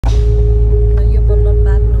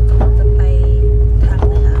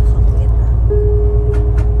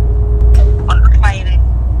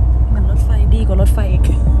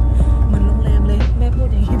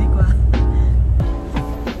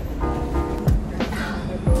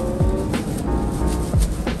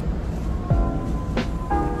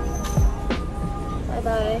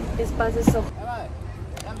This bus is so.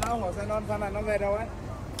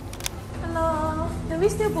 Hello. Do we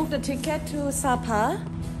still book the ticket to Sapa?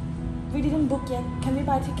 We didn't book yet. Can we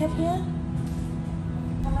buy a ticket here?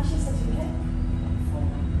 How much is the ticket?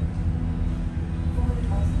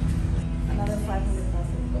 400,000. Another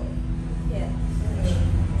 500,000. Yeah.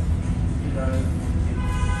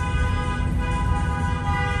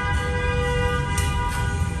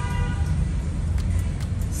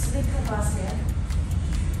 Sleeper bus here.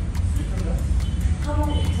 How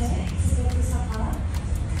long it takes to get to Sapa?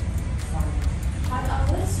 5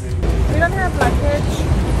 hours? We don't have luggage.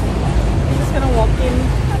 We're just gonna walk in.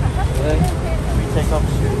 We take off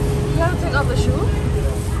shoes. You have to take off the shoe?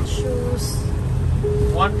 Shoes.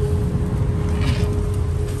 One.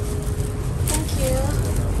 Thank you.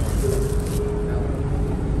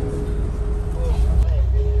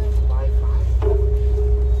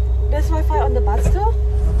 There's Wi-Fi on the bus too? Oh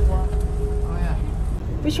yeah.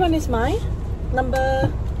 Which one is mine? Number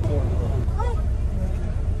 4.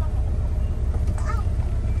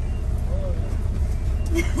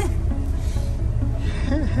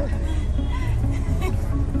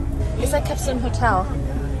 It's like Capsule Hotel.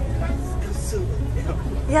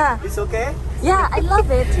 Yeah. It's okay? Yeah, I love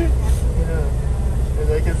it. Yeah. And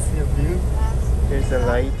I can see a view. There's a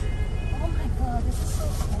light. Oh my god, this is so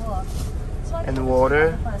cool. So And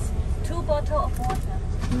water. 2 bottles of water.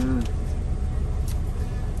 Mm.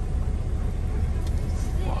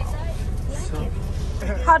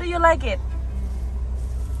 How do you like it?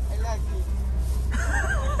 I like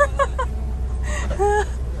it.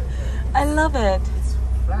 I love it. It's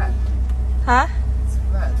flat. Huh? It's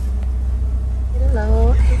flat. Hello.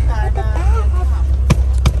 Look at that.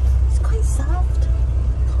 It's quite soft.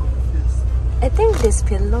 I think this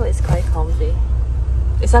pillow is quite comfy.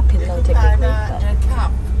 It's a pillow technically.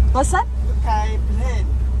 But... What's that? Plane.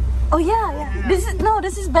 Oh yeah.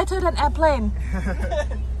 This is better than airplane.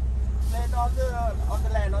 Land on the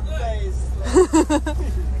land, on the face.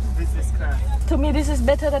 Business class. To me, this is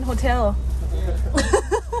better than hotel.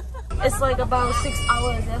 It's like about 6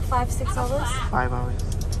 hours, yeah? 5-6 hours. 5 hours.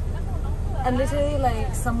 And literally, like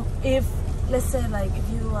if let's say like if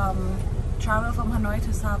you travel from Hanoi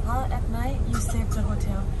to Sapa at night, you save the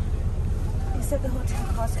hotel. You save the hotel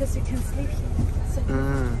cost because you can sleep here. So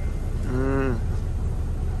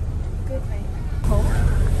good, right? Cold?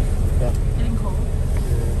 Yeah. Getting cold.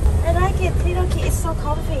 I like it. Little key is so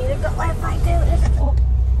comfy. They've got Wi-Fi there. Oh,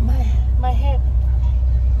 my head.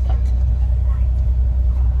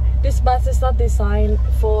 This bus is not designed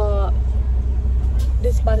for.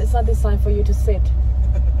 This bus is not designed for you to sit.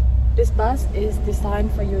 This bus is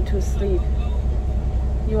designed for you to sleep.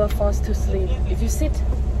 You are forced to sleep if you sit.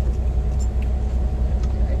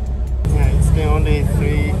 Yeah, it's been only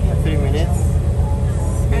 3 minutes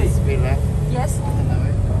since we left. Yes.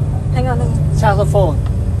 Hang on. Charge the phone.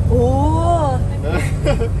 Oh,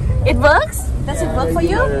 it works? Does it work for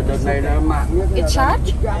you? It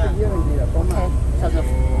charge? Okay.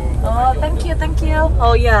 Oh, thank you.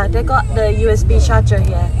 Oh yeah, they got the USB charger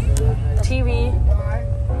here. TV.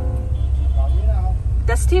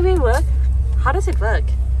 Does TV work? How does it work?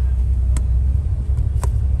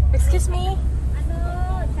 Excuse me?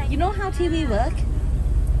 You know how TV work?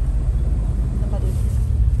 Nobody.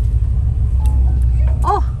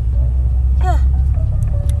 Oh, yeah.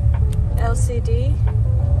 LCD.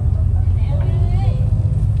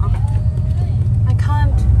 Oh. I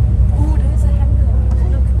can't. Ooh, there's a hanger.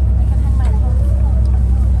 Look, I can hang my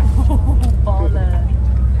clothes. Baller.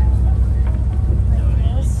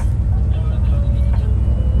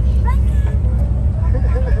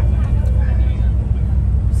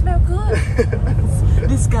 Smell good.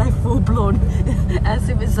 This guy full blown, as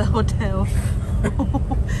if it's a hotel.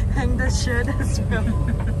 Hang the shirt as well.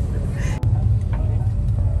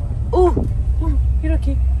 Oh,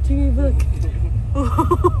 Hiroki, TV work.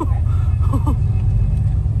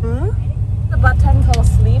 Huh? The button called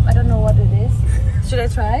sleep. I don't know what it is. Should I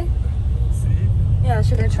try? Sleep? Yeah,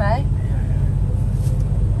 should I try?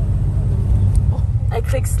 Oh, I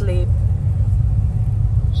click sleep.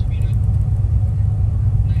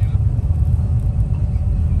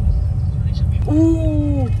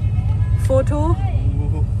 Ooh, photo?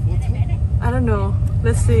 I don't know.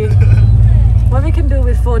 Let's see what we can do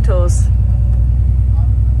with photos.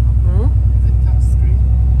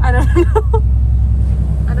 I don't know.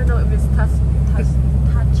 I don't know if it's touch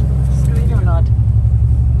screen or not.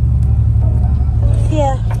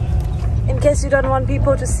 Here, in case you don't want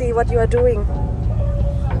people to see what you are doing.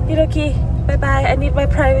 Hiroki, bye bye. I need my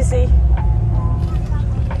privacy.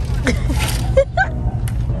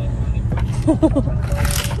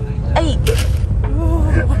 Hey.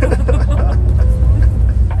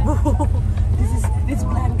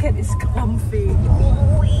 comfy.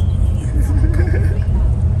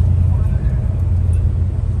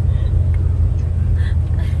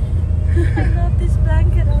 I love this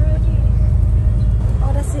blanket already.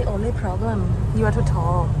 Oh, that's the only problem. You are too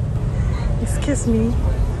tall. Excuse me.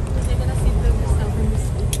 You're gonna sit by yourself in this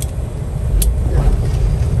seat.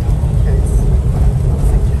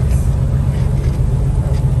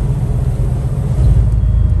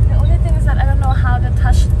 The only thing is that I don't know how the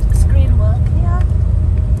touch screen works here.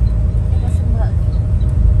 It doesn't work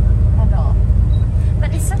at all. But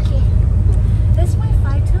it's okay. There's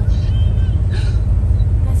Wi-Fi too.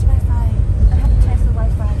 There's Wi-Fi. I have to test the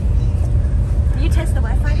Wi-Fi. Did you test the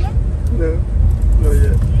Wi-Fi yet? No, not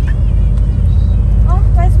yet. Oh,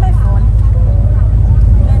 where's my phone?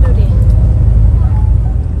 Let me do this.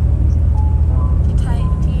 ที่ไทย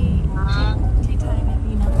เนี่ย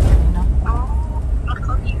มีนะเนาะ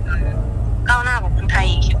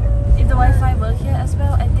If the Wi-Fi work here as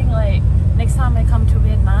well, I think like next time I come to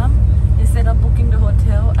Vietnam, instead of booking the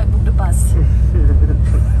hotel, I book the bus.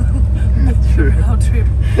 Round trip.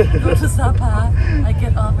 Go to Sapa, I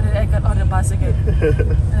get off and then I get on the bus again.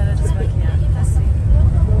 And then I just work here. Let's see.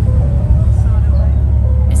 So the way.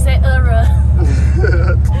 It say error.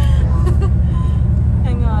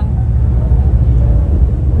 Hang on.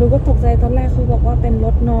 หนูก็ตกใจตอนแรกเขาบอกว่าเป็นร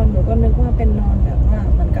ถนอนหนูก็นึกว่าเป็นนอนแบบว่า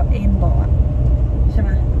เหมือนกับเอนเบาะใช่ไหม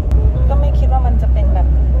ก็ไม่คิดว่ามันจะเป็นแบบ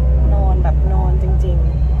นอนแบบนอนจริง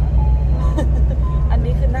ๆ อัน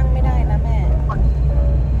นี้คือนั่งไม่ได้นะแม่อันนี้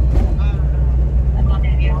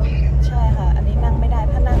ใช่ค่ะอันนี้นั่งไม่ได้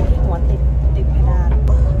ถ้านั่งที่หัวติดเพดาน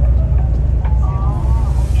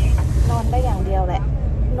นอนได้อย่างเดียวแหละ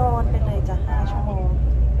นอนไปเลยจะ5 ชั่วโมง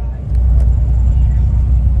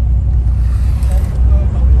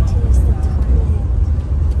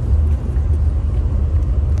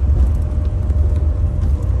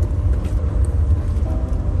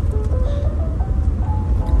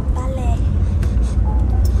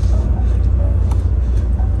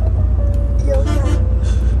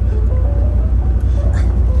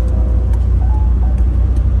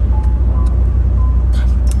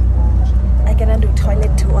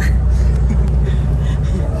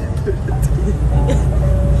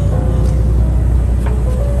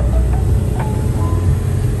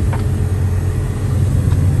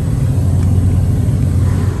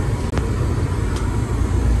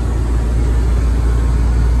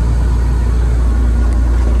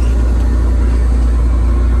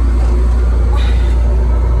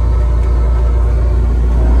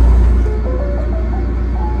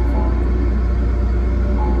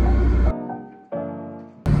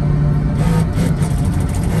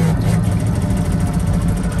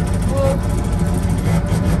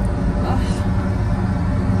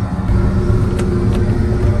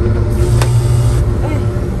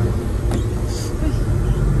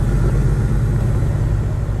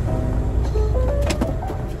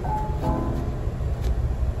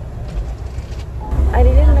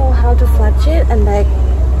to fudge it and like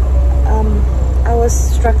I was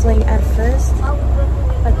struggling at first,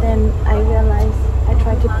 but then I realized I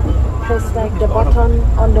tried to press like the button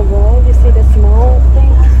on the wall. You see the small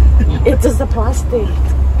thing? It's just a plastic.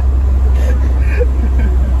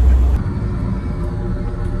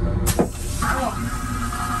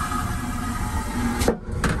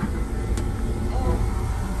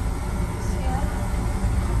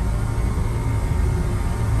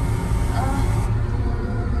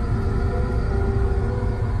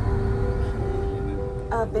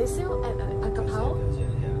 Basil and akapao.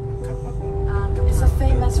 It's a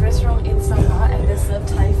famous restaurant in Sapa and they serve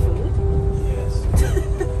Thai food. Yes.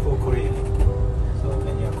 For Korean. So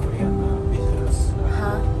many Korean visitors.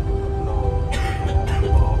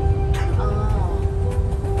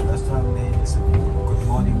 Last time they said Good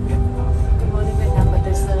Morning Vietnam. Good Morning Vietnam, but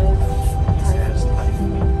they serve Thai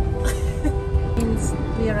food.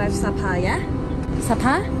 We arrived Sapa, yeah?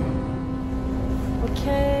 Sapa?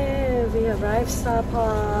 Okay. We arrived Sapa.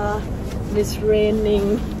 It's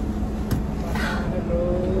raining.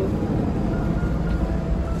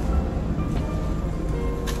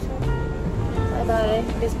 Bye bye.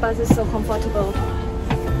 This bus is so comfortable.